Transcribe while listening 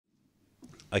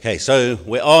Okay, so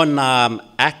we're on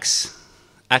Acts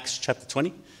chapter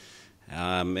 20,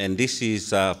 and this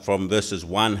is from verses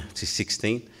 1 to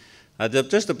 16.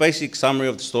 Just the basic summary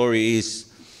of the story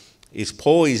is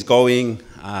Paul is going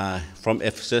from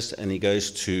Ephesus and he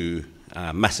goes to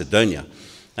Macedonia.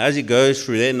 Now, as he goes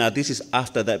through there, now this is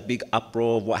after that big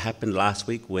uproar of what happened last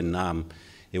week when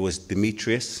it was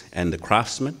Demetrius and the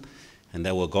craftsmen, and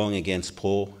they were going against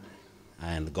Paul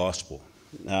and the gospel.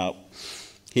 Now,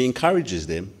 he encourages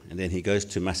them, and then he goes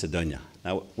to Macedonia.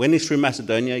 Now, when he's through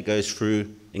Macedonia, he goes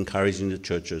through encouraging the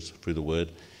churches through the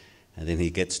word, and then he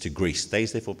gets to Greece,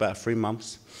 stays there for about 3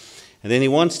 months, and then he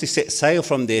wants to set sail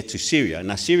from there to Syria.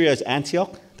 Now, Syria is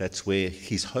Antioch. That's where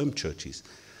his home church is.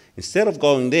 Instead of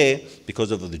going there,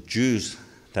 because of the Jews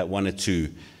that wanted to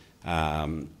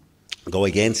go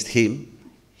against him,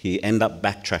 he ended up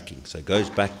backtracking. So he goes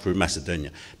back through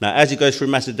Macedonia. Now, as he goes through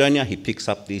Macedonia, he picks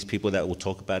up these people that we'll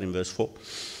talk about in verse 4.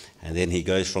 And then he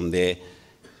goes from there,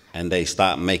 and they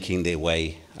start making their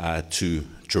way to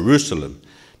Jerusalem.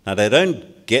 Now, they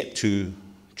don't get to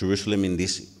Jerusalem in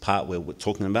this part where we're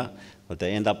talking about, but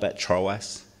they end up at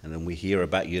Troas. And then we hear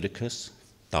about Eutychus,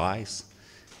 dies,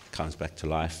 comes back to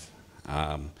life.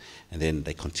 And then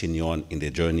they continue on in their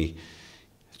journey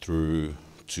through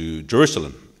to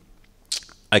Jerusalem.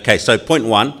 Okay, so point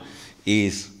 1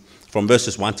 is from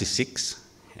verses 1 to 6,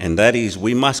 and that is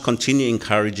we must continue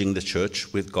encouraging the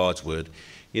church with God's word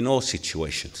in all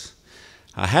situations.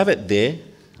 I have it there.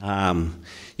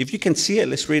 If you can see it,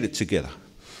 let's read it together.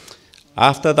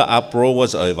 After the uproar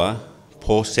was over,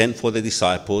 Paul sent for the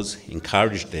disciples,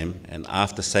 encouraged them, and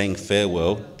after saying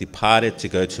farewell, departed to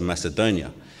go to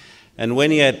Macedonia. And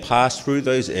when he had passed through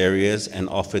those areas and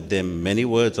offered them many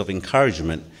words of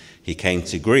encouragement, he came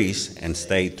to Greece and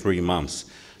stayed 3 months.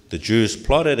 The Jews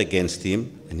plotted against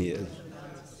him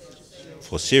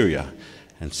for Syria,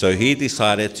 and so he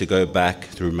decided to go back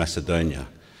through Macedonia.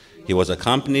 He was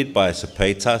accompanied by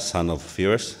Sopater, son of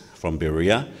Pyrrhus, from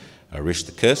Berea,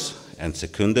 Aristarchus and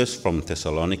Secundus from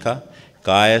Thessalonica,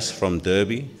 Gaius from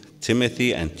Derbe,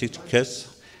 Timothy and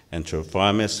Tychicus, and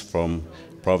Trophimus from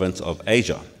province of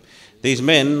Asia. These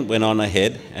men went on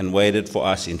ahead and waited for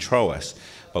us in Troas,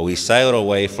 but we sailed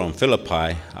away from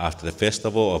Philippi after the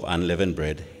festival of unleavened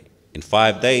bread. In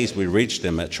 5 days we reached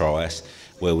them at Troas,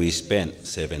 where we spent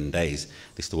 7 days.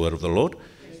 This is the word of the Lord.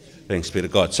 Thanks be to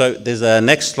God. So there's a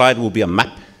next slide will be a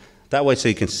map. That way so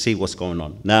you can see what's going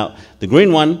on. Now, the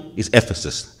green one is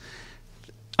Ephesus.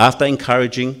 After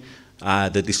encouraging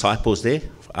the disciples there,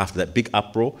 after that big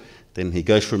uproar, then he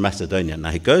goes through Macedonia.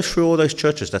 Now, he goes through all those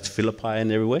churches, that's Philippi and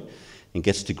everywhere, and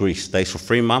gets to Greece. Stays for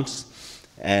 3 months.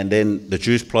 And then the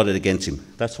Jews plotted against him.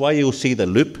 That's why you'll see the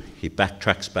loop. He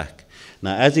backtracks back.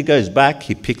 Now, as he goes back,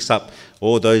 he picks up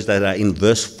all those that are in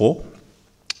verse 4,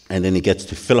 and then he gets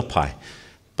to Philippi.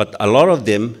 But a lot of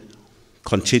them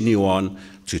continue on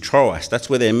to Troas. That's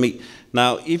where they meet.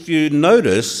 Now, if you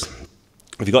notice,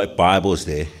 if you've got Bibles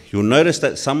there, you'll notice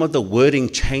that some of the wording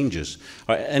changes.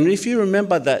 Right? And if you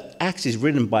remember that Acts is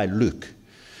written by Luke.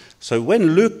 So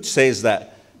when Luke says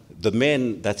that the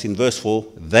men that's in verse 4,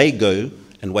 they go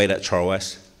and wait at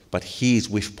Troas, but he's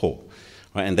with Paul.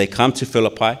 Right? And they come to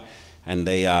Philippi, and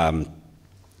they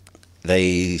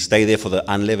stay there for the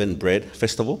unleavened bread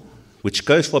festival, which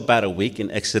goes for about a week in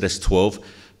Exodus 12,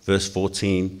 verse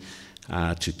 14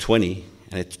 to 20.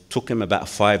 And it took him about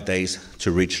 5 days to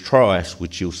reach Troas,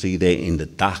 which you'll see there in the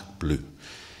dark blue.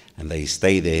 And they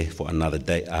stay there for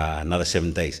another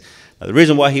 7 days. Now, the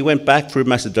reason why he went back through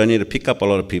Macedonia to pick up a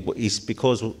lot of people is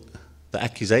because of the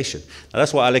accusation. Now,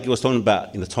 that's what Aleki was talking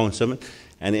about in the Tongue sermon,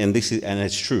 and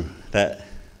it's true that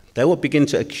they will begin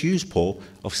to accuse Paul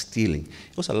of stealing.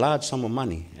 It was a large sum of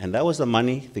money, and that was the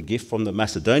money, the gift from the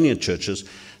Macedonian churches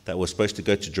that were supposed to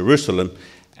go to Jerusalem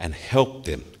and help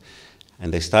them.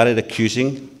 And they started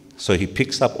accusing, so he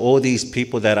picks up all these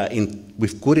people that are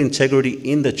with good integrity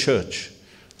in the church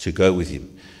to go with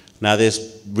him. Now,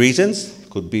 there's reasons,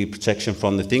 could be protection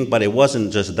from the thing, but it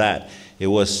wasn't just that. It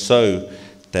was so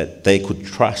that they could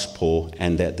trust Paul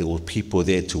and that there were people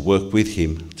there to work with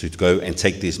him to go and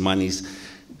take these monies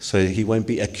so he won't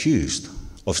be accused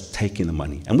of taking the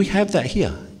money. And we have that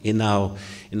here in our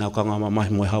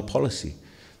Kangama policy.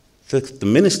 The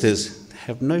ministers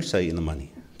have no say in the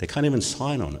money. They can't even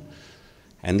sign on it.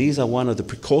 And these are one of the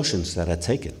precautions that are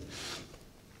taken.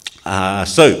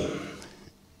 So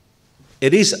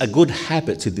it is a good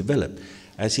habit to develop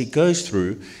as he goes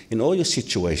through in all your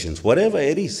situations, whatever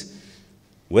it is.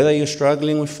 Whether you're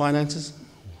struggling with finances,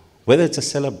 whether it's a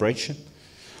celebration,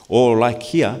 or like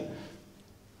here,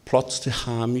 plots to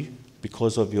harm you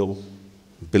because of your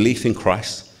belief in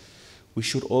Christ, we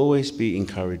should always be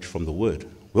encouraged from the Word.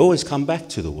 We always come back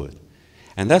to the Word.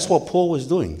 And that's what Paul was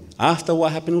doing. After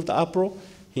what happened with the uproar,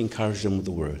 he encouraged them with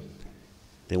the word.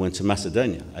 They went to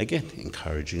Macedonia, again,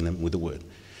 encouraging them with the word.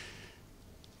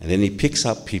 And then he picks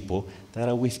up people that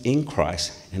are within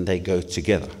Christ, and they go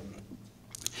together.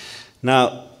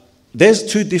 Now, there's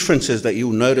two differences that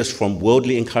you'll notice from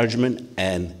worldly encouragement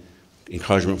and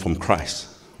encouragement from Christ.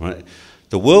 Right?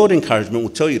 The world encouragement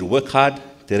will tell you to work hard,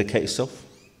 dedicate yourself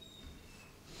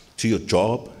to your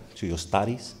job, to your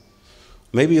studies,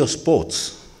 maybe your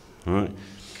sports, right?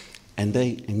 And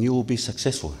you will be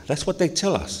successful. That's what they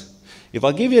tell us. If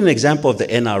I give you an example of the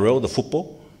NRL, the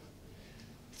football,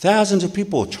 thousands of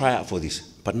people try out for this,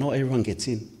 but not everyone gets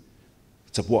in.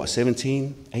 It's a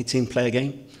 17, 18 player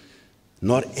game.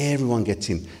 Not everyone gets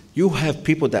in. You have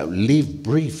people that live,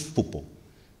 breathe football,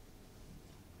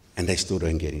 and they still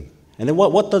don't get in. And then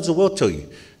what does the world tell you?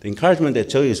 The encouragement they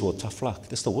tell you is, well, tough luck.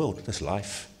 That's the world. That's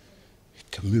life. You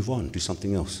can move on, do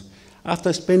something else.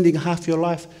 After spending half your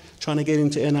life trying to get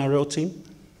into NRL team,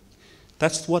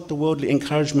 that's what the worldly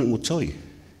encouragement will tell you.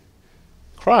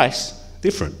 Christ,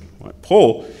 different. Right?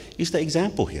 Paul is the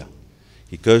example here.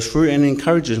 He goes through and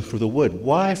encourages them through the word.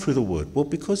 Why through the word? Well,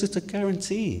 because it's a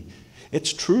guarantee.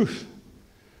 It's truth.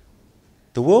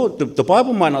 The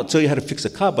Bible might not tell you how to fix a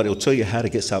car, but it will tell you how to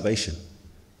get salvation.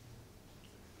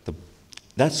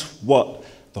 That's what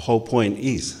the whole point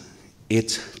is.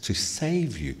 It's to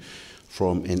save you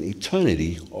from an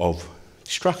eternity of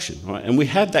destruction. Right? And we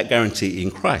have that guarantee in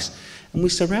Christ. And we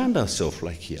surround ourselves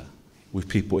like here with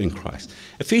people in Christ.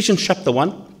 Ephesians chapter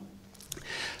 1,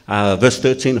 verse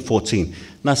 13 and 14.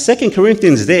 Now, 2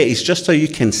 Corinthians there is just so you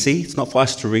can see. It's not for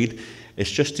us to read. It's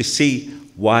just to see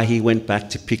why he went back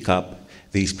to pick up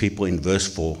these people in verse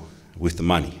 4 with the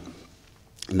money.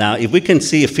 Now, if we can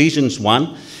see Ephesians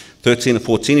 1, 13 and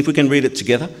 14, if we can read it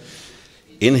together.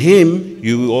 In him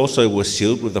you also were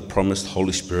sealed with the promised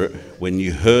Holy Spirit when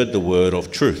you heard the word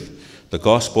of truth, the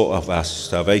gospel of our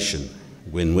salvation,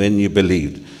 when you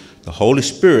believed. The Holy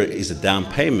Spirit is the down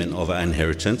payment of our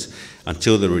inheritance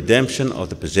until the redemption of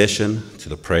the possession to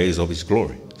the praise of his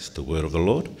glory. It's the word of the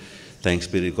Lord. Thanks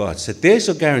be to God. So there's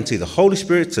your guarantee. The Holy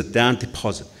Spirit's a down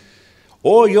deposit.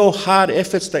 All your hard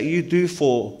efforts that you do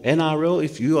for NRL,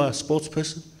 if you are a sports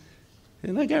person,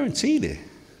 there's no guarantee there.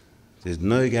 There's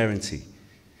no guarantee.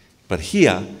 But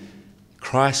here,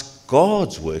 Christ,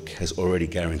 God's work has already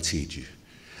guaranteed you.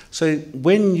 So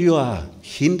when you are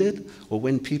hindered or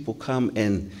when people come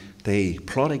and they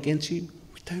plot against you,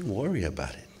 don't worry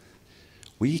about it.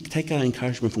 We take our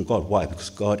encouragement from God. Why? Because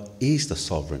God is the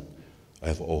sovereign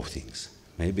over all things.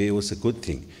 Maybe it was a good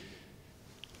thing.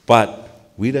 But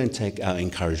we don't take our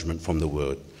encouragement from the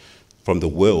word. From the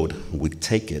world, we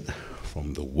take it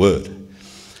from the word.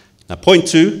 Now, point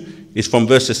 2 is from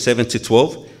verses 7 to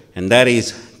 12, and that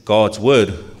is God's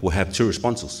word will have two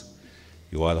responses.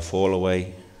 You either fall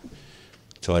away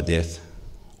to our death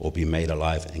or be made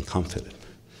alive and comforted.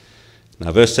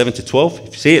 Now, verse 7 to 12, if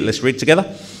you see it, let's read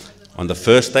together. On the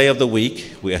first day of the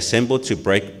week, we assembled to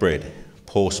break bread.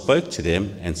 Paul spoke to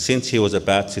them, and since he was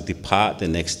about to depart the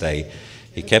next day,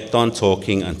 he kept on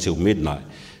talking until midnight.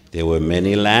 There were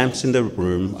many lamps in the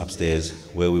room upstairs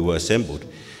where we were assembled,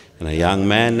 and a young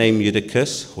man named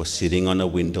Eutychus was sitting on a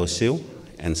windowsill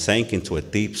and sank into a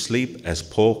deep sleep as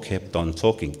Paul kept on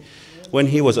talking. When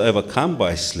he was overcome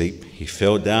by sleep, he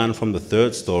fell down from the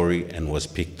third story and was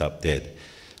picked up dead.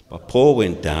 But Paul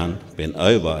went down, bent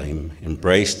over him,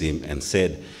 embraced him, and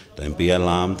said, "Don't be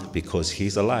alarmed, because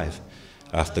he's alive."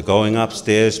 After going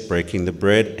upstairs, breaking the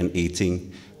bread and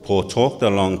eating, Paul talked a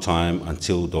long time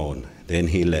until dawn. Then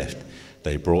he left.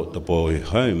 They brought the boy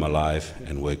home alive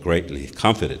and were greatly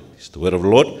comforted. It's the word of the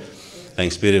Lord.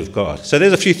 Thanks be to God. So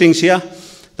there's a few things here.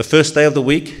 The first day of the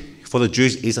week for the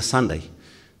Jews is a Sunday.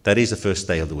 That is the first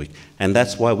day of the week. And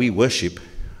that's why we worship.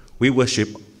 We worship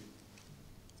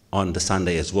on the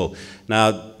Sunday as well.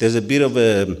 Now, there's a bit of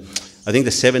I think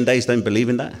the 7 days don't believe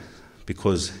in that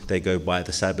because they go by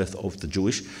the Sabbath of the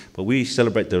Jewish. But we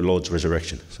celebrate the Lord's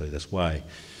resurrection. So that's why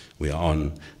we are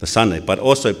on the Sunday. But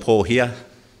also Paul here,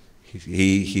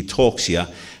 he talks here,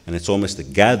 and it's almost a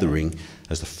gathering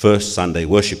as the first Sunday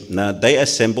worship. Now, they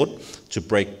assembled to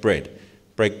break bread.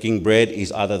 Breaking bread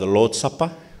is either the Lord's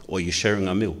Supper or you're sharing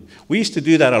a meal. We used to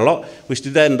do that a lot. We used to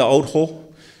do that in the old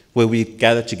hall where we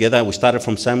gathered together. We started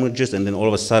from sandwiches, and then all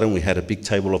of a sudden we had a big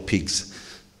table of pigs.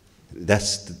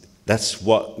 That's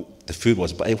what the food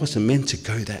was. But it wasn't meant to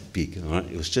go that big. All right?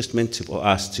 It was just meant for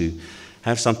us to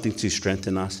have something to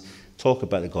strengthen us, talk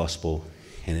about the gospel,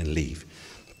 and then leave.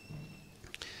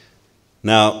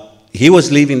 Now, he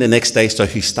was leaving the next day, so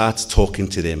he starts talking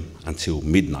to them until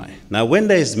midnight. Now, when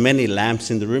there's many lamps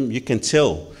in the room, you can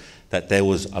tell that there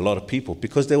was a lot of people,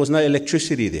 because there was no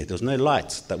electricity there. There was no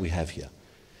lights that we have here.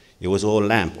 It was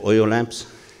all oil lamps,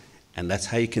 and that's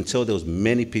how you can tell there was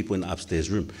many people in the upstairs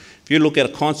room. If you look at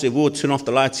a concert, if we would turn off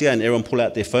the lights here and everyone pull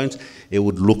out their phones, it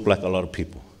would look like a lot of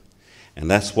people. And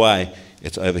that's why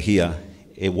it's over here.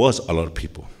 It was a lot of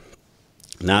people.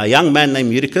 Now, a young man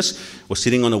named Eutychus was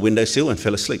sitting on a windowsill and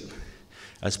fell asleep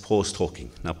as Paul's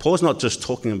talking. Now, Paul's not just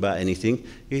talking about anything.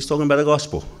 He's talking about the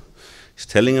gospel. He's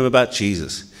telling him about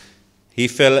Jesus. He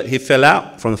fell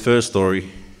out from the first story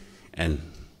and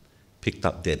picked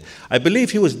up dead. I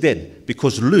believe he was dead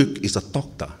because Luke is a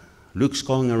doctor. Luke's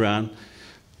going around.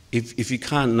 If you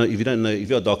don't know, if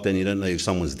you're a doctor and you don't know if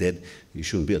someone's dead, you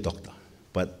shouldn't be a doctor.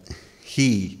 But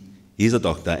he is a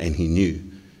doctor and he knew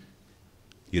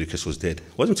Eutychus was dead.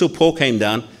 It wasn't until Paul came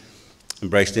down,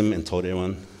 embraced him and told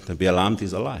everyone, don't be alarmed,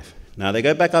 he's alive. Now they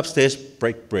go back upstairs,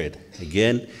 break bread.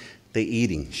 Again, they're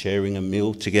eating, sharing a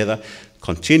meal together,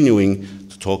 continuing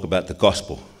to talk about the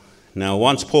gospel. Now,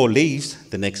 once Paul leaves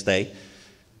the next day,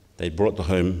 they brought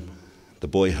the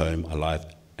boy home alive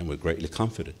and were greatly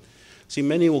comforted. See,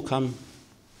 many will come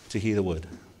to hear the word.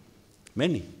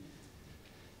 Many.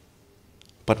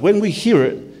 But when we hear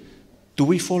it, are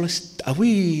we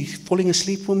falling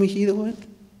asleep when we hear the word?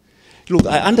 Look,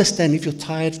 I understand if you're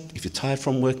tired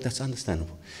from work, that's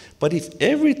understandable. But if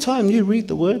every time you read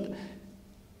the word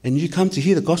and you come to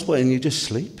hear the gospel and you just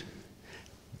sleep,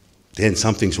 then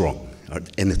something's wrong.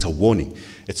 And it's a warning.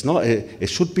 It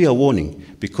should be a warning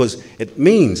because it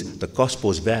means the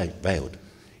gospel is veiled.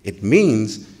 It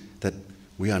means that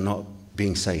we are not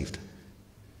being saved.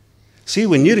 See,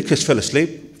 when Eutychus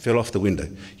fell off the window.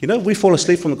 You know, if we fall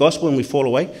asleep from the gospel and we fall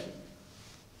away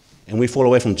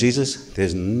from Jesus,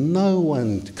 there's no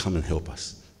one to come and help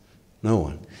us. No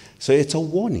one. So it's a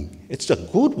warning. It's a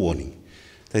good warning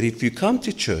that if you come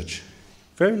to church,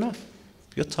 fair enough.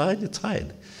 If you're tired, you're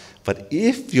tired. But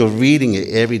if you're reading it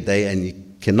every day and you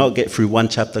cannot get through one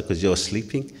chapter because you're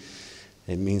sleeping,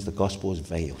 it means the gospel is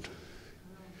veiled.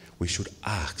 We should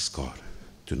ask God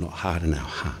to not harden our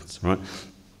hearts, right?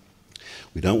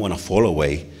 We don't want to fall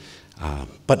away.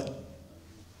 But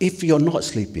if you're not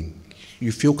sleeping,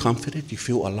 you feel comforted, you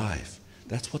feel alive.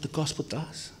 That's what the gospel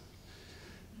does.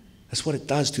 That's what it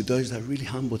does to those that really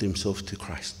humble themselves to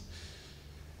Christ.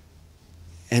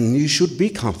 And you should be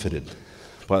comforted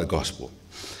by the gospel.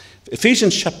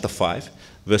 Ephesians chapter 5,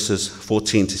 verses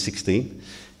 14 to 16.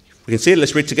 We can see it,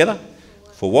 let's read together.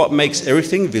 For what makes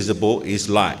everything visible is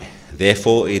light.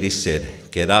 Therefore it is said,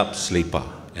 get up, sleeper,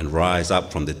 and rise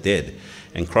up from the dead,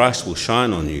 and Christ will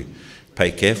shine on you.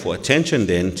 Pay careful attention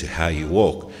then to how you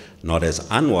walk, not as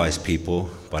unwise people,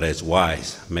 but as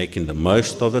wise, making the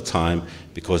most of the time,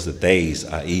 because the days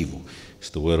are evil. It's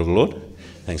the word of the Lord.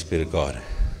 Thanks be to God.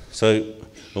 So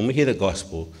when we hear the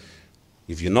gospel,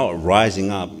 if you're not rising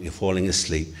up, you're falling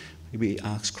asleep, maybe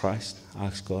ask Christ,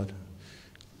 ask God.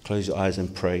 Close your eyes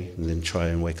and pray, and then try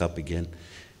and wake up again.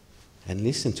 And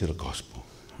listen to the gospel.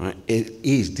 Right? It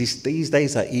is. These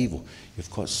days are evil. You've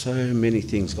got so many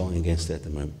things going against it at the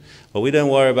moment. But we don't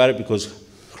worry about it because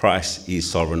Christ is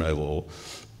sovereign over all.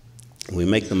 We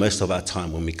make the most of our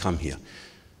time when we come here.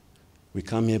 We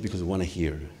come here because we want to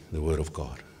hear the word of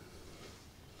God.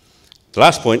 The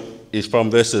last point is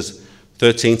from verses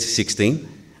 13 to 16,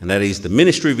 and that is the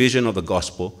ministry vision of the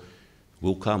gospel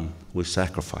will come with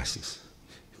sacrifices.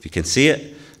 If you can see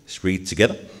it, let's read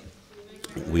together.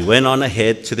 We went on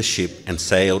ahead to the ship and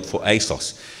sailed for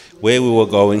Assos, where we were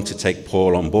going to take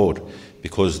Paul on board,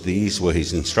 because these were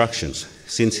his instructions.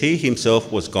 Since he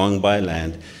himself was going by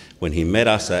land, when he met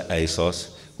us at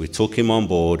Assos, we took him on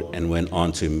board and went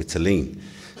on to Mytilene.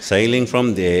 Sailing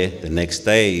from there, the next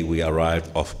day we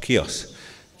arrived off Chios.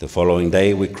 The following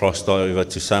day we crossed over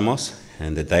to Samos,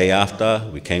 and the day after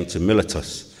we came to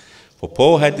Miletus. For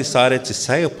Paul had decided to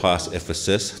sail past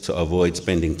Ephesus to avoid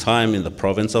spending time in the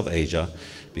province of Asia,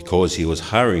 because he was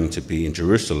hurrying to be in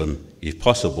Jerusalem, if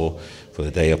possible, for the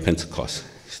day of Pentecost.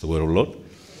 It's the word of the Lord.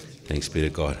 Thanks be to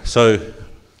God. So,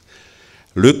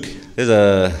 Luke, there's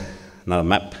another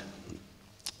map.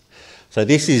 So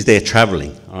this is their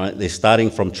traveling. All right, they're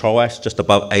starting from Troas, just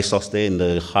above Assos there in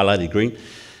the highlighted green.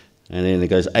 And then it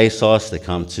goes Assos, they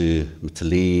come to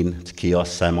Mytilene, to Chios,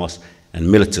 Samos, and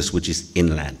Miletus, which is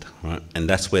inland. Right? And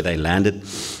that's where they landed.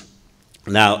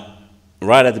 Now,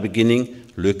 right at the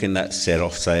beginning, Luke and that set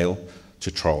off sail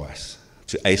to Troas,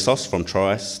 to Assos, from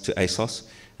Troas to Assos,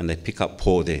 and they pick up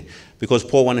Paul there, because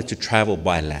Paul wanted to travel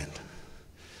by land.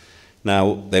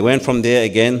 Now, they went from there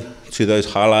again to those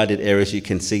highlighted areas you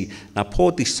can see. Now,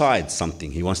 Paul decides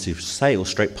something. He wants to sail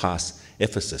straight past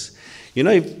Ephesus. You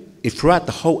know, if throughout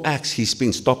the whole Acts, he's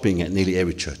been stopping at nearly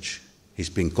every church. He's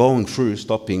been going through,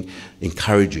 stopping,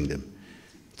 encouraging them.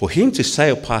 For him to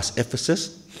sail past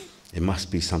Ephesus, it must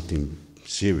be something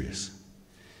serious.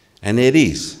 And it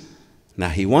is. Now,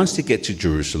 he wants to get to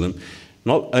Jerusalem,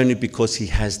 not only because he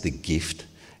has the gift,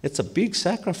 it's a big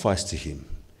sacrifice to him.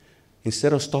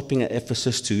 Instead of stopping at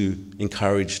Ephesus to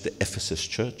encourage the Ephesus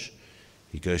church,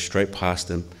 he goes straight past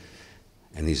them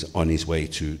and he's on his way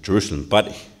to Jerusalem.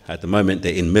 But at the moment,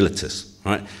 they're in Miletus,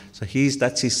 right? So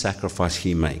that's his sacrifice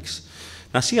he makes.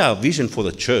 Now, see our vision for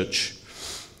the church.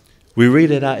 We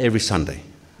read it out every Sunday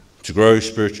to grow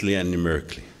spiritually and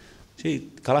numerically. See,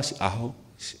 kalasi aho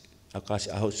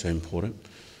is so important.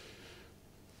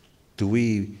 Do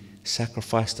we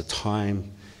sacrifice the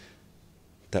time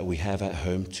that we have at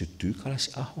home to do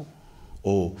kalasi aho?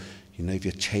 Or, if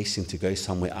you're chasing to go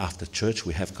somewhere after church,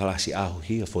 we have kalasi aho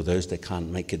here for those that can't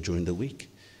make it during the week.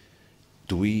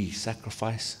 Do we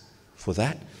sacrifice for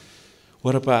that?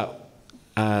 What about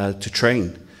to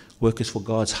train workers for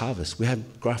God's harvest? We have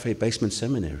Graphe Basement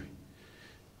Seminary.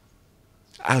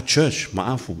 Our church,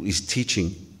 Ma'afu, is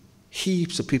teaching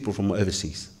heaps of people from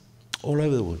overseas, all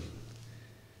over the world.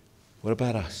 What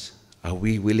about us? Are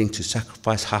we willing to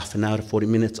sacrifice half an hour to 40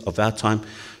 minutes of our time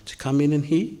to come in and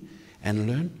hear and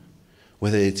learn,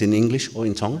 whether it's in English or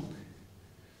in Tongan?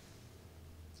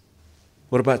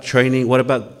 What about training? What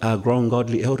about growing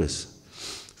godly elders?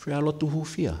 Through our lotu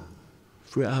hufia,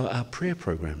 through our prayer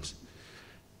programs.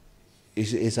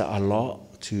 Is it a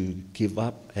lot to give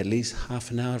up at least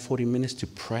half an hour, 40 minutes to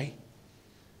pray?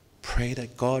 Pray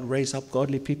that God raise up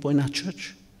godly people in our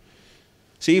church.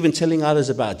 See, even telling others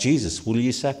about Jesus, will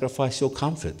you sacrifice your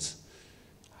comforts?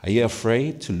 Are you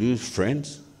afraid to lose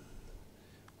friends?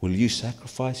 Will you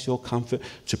sacrifice your comfort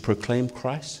to proclaim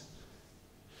Christ?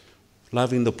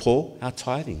 Loving the poor, our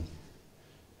tithing.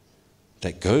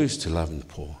 That goes to loving the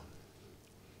poor.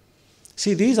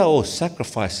 See, these are all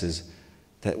sacrifices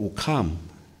that will come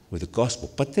with the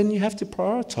gospel. But then you have to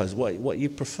prioritize what you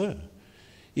prefer.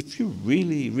 If you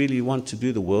really, really want to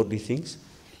do the worldly things,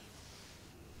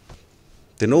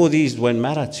 then all these won't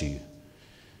matter to you.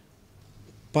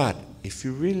 But if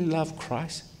you really love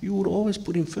Christ, you would always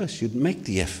put him first. You'd make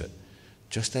the effort.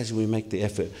 Just as we make the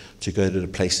effort to go to the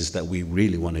places that we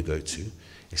really want to go to,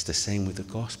 it's the same with the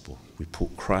gospel. We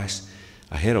put Christ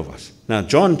ahead of us. Now,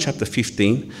 John chapter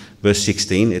 15, verse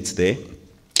 16, it's there.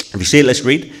 If you see it, let's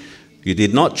read. You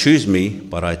did not choose me,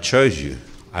 but I chose you.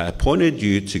 I appointed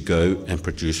you to go and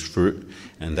produce fruit,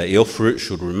 and that your fruit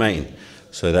should remain,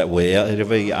 so that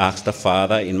wherever you ask the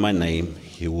Father in my name,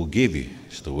 he will give you.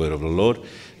 It's the word of the Lord.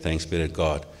 Thanks be to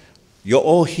God. You're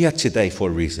all here today for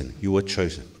a reason. You were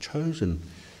chosen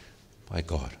by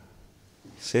God.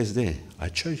 It says there, I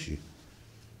chose you.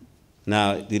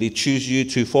 Now, did he choose you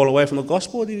to fall away from the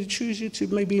gospel, or did he choose you to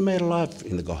maybe be made alive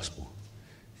in the gospel?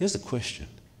 Here's the question.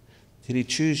 Did he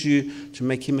choose you to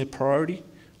make him a priority,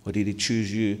 or did he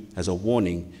choose you as a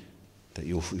warning that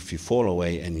if you fall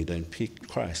away and you don't pick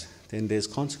Christ, then there's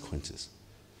consequences?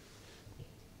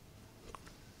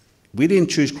 We didn't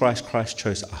choose Christ, Christ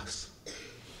chose us.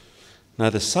 Now,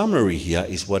 the summary here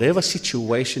is whatever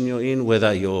situation you're in,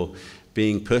 whether you're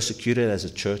being persecuted as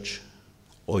a church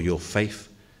or your faith,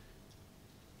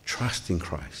 trust in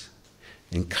Christ.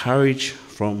 Encourage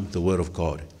from the Word of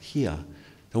God. Here,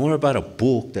 don't worry about a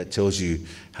book that tells you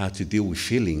how to deal with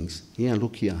feelings. Here,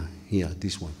 look here,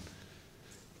 this one.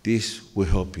 This will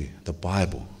help you, the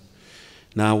Bible.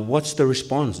 Now, what's the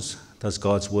response does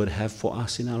God's Word have for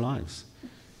us in our lives?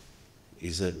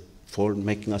 Is it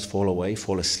making us fall away,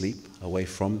 fall asleep, away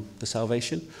from the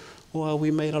salvation? Or are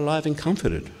we made alive and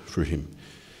comforted through him?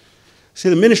 See,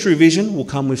 the ministry vision will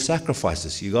come with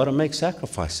sacrifices. You've got to make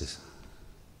sacrifices.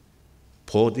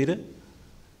 Paul did it.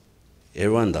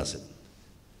 Everyone does it.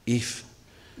 If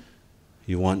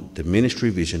you want the ministry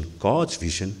vision, God's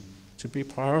vision, to be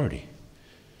priority.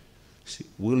 See,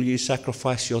 will you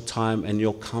sacrifice your time and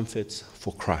your comforts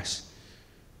for Christ?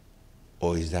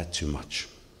 Or is that too much?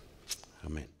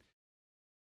 Amen.